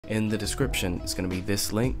in the description, it's going to be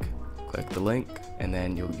this link. Click the link and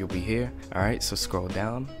then you'll be here. Alright, so scroll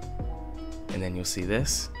down and then you'll see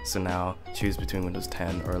this. So now choose between Windows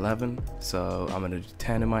 10 or 11. So I'm going to do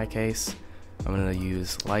 10 in my case. I'm going to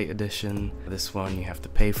use Lite Edition. This one you have to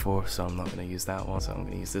pay for, so I'm not going to use that one. So I'm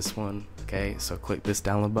going to use this one. Okay, so click this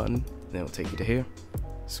download button, then it'll take you to here.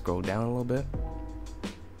 Scroll down a little bit,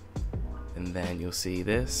 and then you'll see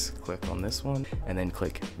this. Click on this one, and then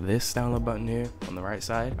click this download button here on the right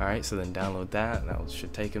side. Alright, so then download that. That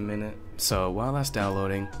should take a minute. So while that's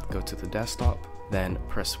downloading, go to the desktop, then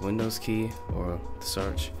press Windows key or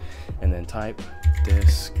search, and then type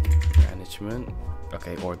disk management.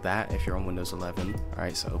 Okay, or that if you're on Windows 11.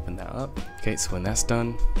 Alright, so open that up. Okay, so when that's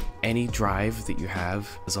done, any drive that you have,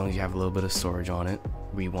 as long as you have a little bit of storage on it,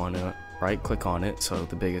 we want to right click on it, so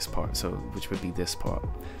the biggest part, so which would be this part.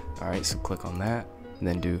 Alright, so click on that, and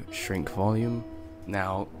then do shrink volume.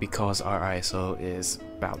 Now, because our ISO is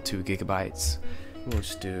about 2 gigabytes, we'll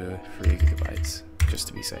just do 3 gigabytes, just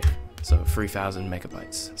to be safe. So 3000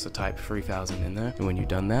 megabytes. So type 3000 in there, and when you've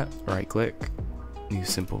done that, right click, new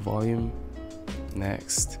simple volume,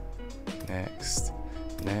 next, next,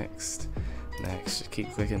 next, next, just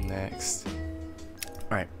keep clicking next.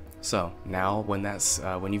 Alright, so now when that's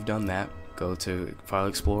when you've done that, go to File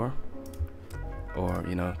Explorer, or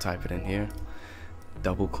type it in here,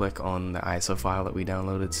 double click on the ISO file that we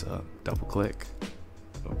downloaded. So double click,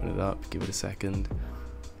 open it up, give it a second.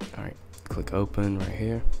 Alright, click open right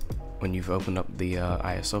here. When you've opened up the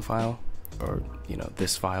ISO file, or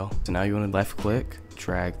this file, so now you want to left click,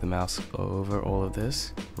 drag the mouse over all of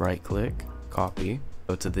this, right click, copy,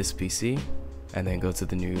 go to this PC, and then go to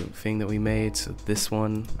the new thing that we made, so this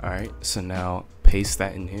one. Alright, so now paste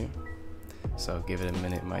that in here. So give it a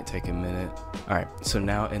minute, it might take a minute. Alright, so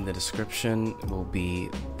now in the description will be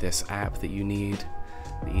this app that you need,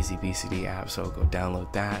 the EasyBCD app, so go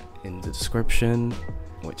download that in the description,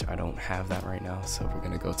 which I don't have that right now, so we're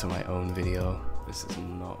gonna go to my own video. This is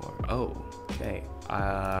not working. Oh, okay.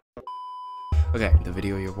 Okay, the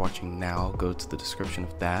video you're watching now, go to the description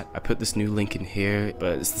of that. I put this new link in here,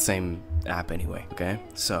 but it's the same app anyway, okay?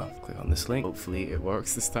 So, click on this link. Hopefully it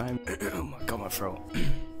works this time. Oh my god, my throat.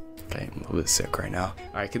 Okay, I'm a little bit sick right now.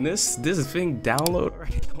 Alright, can this thing download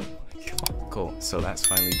already? Oh my god. Cool, so that's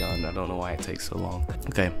finally done. I don't know why it takes so long.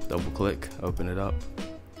 Okay, double click, open it up.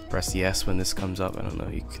 Press yes when this comes up. I don't know,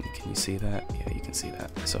 can you see that? Yeah, you can see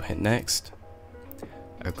that. So hit next.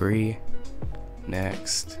 Agree,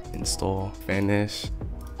 next, install, finish.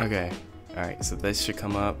 Okay, alright, so this should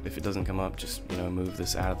come up. If it doesn't come up, just move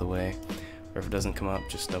this out of the way, or if it doesn't come up,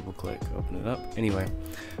 just double click, open it up. Anyway,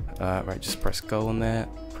 right, just press go on that,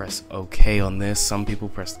 press OK on this. Some people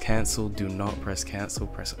press cancel. Do not press cancel,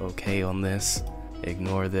 press OK on this.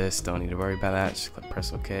 Ignore this, don't need to worry about that, just click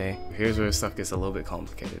press OK. Here's where stuff gets a little bit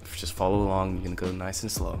complicated. Just follow along, you're gonna go nice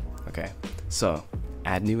and slow. Okay, so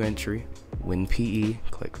add new entry, WinPE,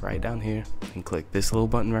 click right down here, and click this little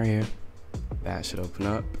button right here. That should open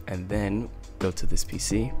up, and then go to this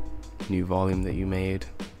PC, new volume that you made,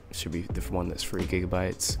 should be the one that's 3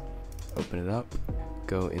 gigabytes. Open it up,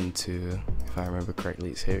 go into, if I remember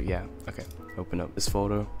correctly, it's here, yeah, okay. Open up this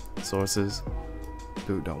folder, sources,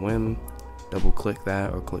 boot.wim, double click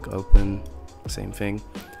that or click open, same thing.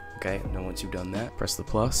 Okay, now once you've done that, press the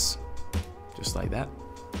plus, just like that.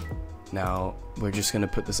 Now we're just gonna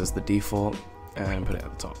put this as the default and put it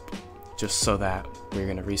at the top, just so that we're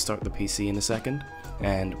gonna restart the PC in a second,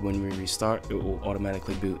 and when we restart it will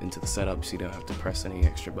automatically boot into the setup, so you don't have to press any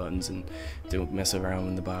extra buttons and mess around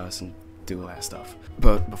in the BIOS and do all that stuff.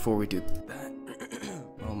 But before we do that,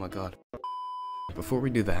 oh my god, before we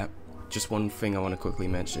do that, just one thing I want to quickly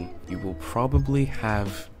mention. You will probably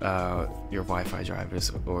have your Wi-Fi drivers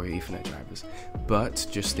or Ethernet drivers, but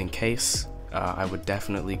just in case, I would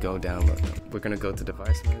definitely go download them. We're gonna go to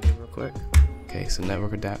device manager real quick. Okay, so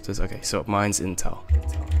network adapters. Okay, so mine's Intel.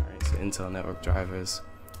 Alright, so Intel network drivers.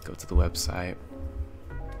 Go to the website.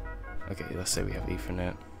 Okay, let's say we have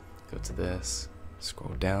Ethernet. Go to this.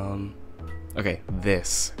 Scroll down. Okay,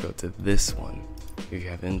 this. Go to this one. If you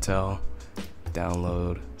have Intel,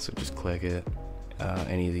 download. So just click it.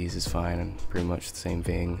 Any of these is fine, and pretty much the same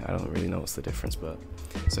thing. I don't really know what's the difference, but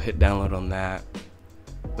so hit download on that.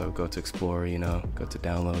 So go to Explorer, go to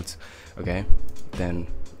downloads. Okay, then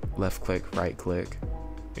left click, right click,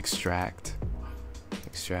 extract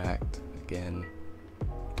again.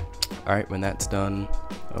 Alright, when that's done,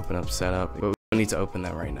 open up setup. But we don't need to open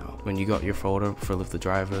that right now. When you got your folder full of the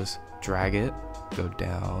drivers, drag it, go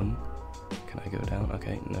down. Can I go down?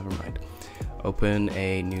 Okay, never mind. Open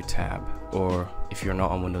a new tab, or if you're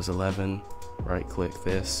not on Windows 11, right click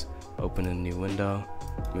this, open a new window,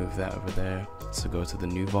 move that over there. So go to the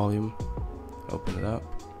new volume, open it up,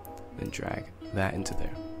 and drag that into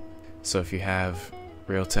there. So if you have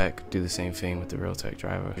Realtek, do the same thing with the Realtek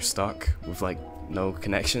driver. You're stuck with like no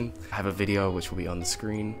connection. I have a video which will be on the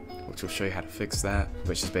screen, which will show you how to fix that,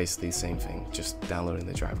 which is basically the same thing, just downloading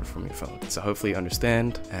the driver from your phone. So hopefully you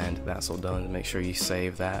understand, and that's all done. Make sure you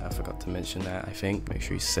save that. I forgot to mention that, I think. Make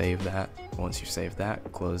sure you save that. Once you save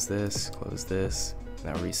that, close this,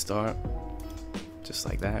 now restart, just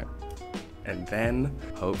like that. And then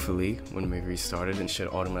hopefully when we restart it should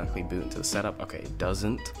automatically boot into the setup. Okay, it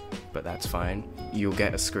doesn't, but that's fine. You'll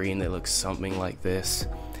get a screen that looks something like this.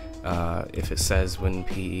 If it says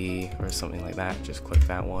WinPE or something like that, just click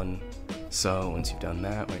that one. So once you've done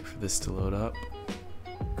that, wait for this to load up.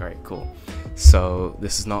 Great, cool. So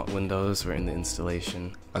this is not Windows, we're in the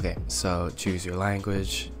installation. Okay, so choose your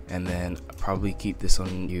language, and then probably keep this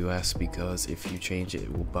on US, because if you change it,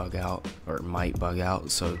 it will bug out, or it might bug out.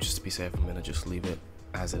 So just to be safe, I'm gonna just leave it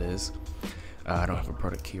as it is. I don't have a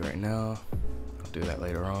product key right now. I'll do that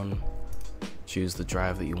later on. Choose the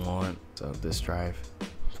drive that you want. So this drive,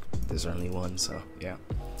 there's only one, so yeah.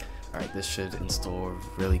 Alright, this should install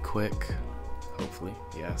really quick. Hopefully,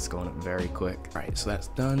 yeah, it's going up very quick. Alright, so that's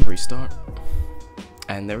done. Restart.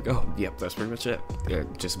 And there we go. Yep, that's pretty much it. It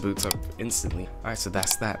just boots up instantly. Alright, so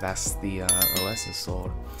that's that. That's the OS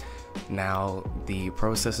installed. Now, the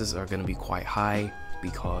processes are going to be quite high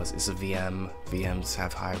because it's a VM. VMs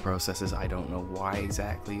have higher processes. I don't know why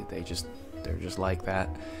exactly. They're just like that.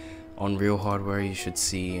 On real hardware, you should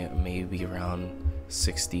see maybe around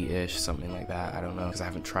 60-ish, something like that. I don't know, because I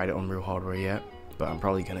haven't tried it on real hardware yet. But I'm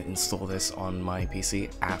probably gonna install this on my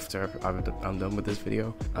PC after I'm done with this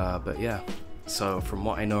video. But yeah, so from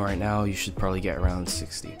what I know right now, you should probably get around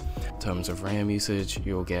 60. In terms of RAM usage,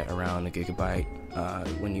 you'll get around 1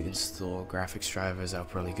 GB. When you install graphics drivers, that'll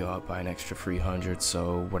probably go up by an extra 300.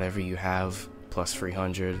 So whatever you have plus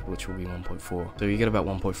 300, which will be 1.4. So you get about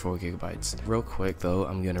 1.4 GB. Real quick though,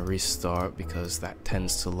 I'm gonna restart because that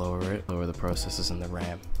tends to lower the processes in the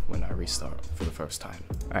RAM when I restart for the first time.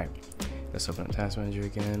 Alright. Let's open up Task Manager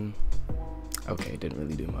again. Okay, it didn't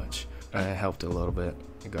really do much. It helped a little bit.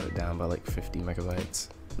 It got it down by like 50 megabytes.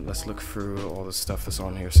 Let's look through all the stuff that's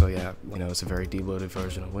on here. So yeah, you know, it's a very debloated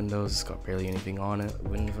version of Windows. It's got barely anything on it.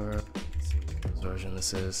 WinVer. Let's see what version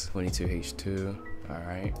this is. 22H2.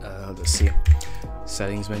 Alright, let's see.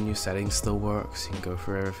 Settings menu. Settings still works. You can go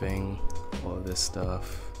through everything. All of this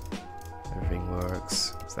stuff. Everything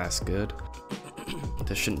works. So that's good.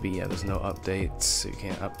 There shouldn't be, there's no updates, so you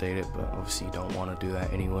can't update it, but obviously you don't want to do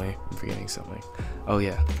that anyway. I'm forgetting something. Oh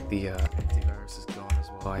yeah, the antivirus is gone as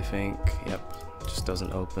well, I think. Yep, just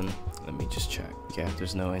doesn't open. Let me just check. Yeah,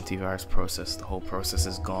 there's no antivirus process. The whole process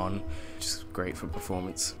is gone, which is great for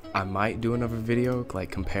performance. I might do another video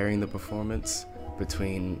like comparing the performance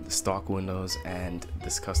between the stock Windows and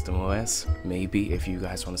this custom OS. Maybe if you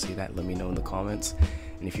guys want to see that, let me know in the comments.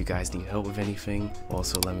 And if you guys need help with anything,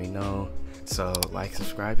 also let me know. So like,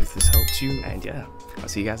 subscribe if this helped you, and yeah, I'll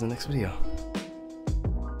see you guys in the next video.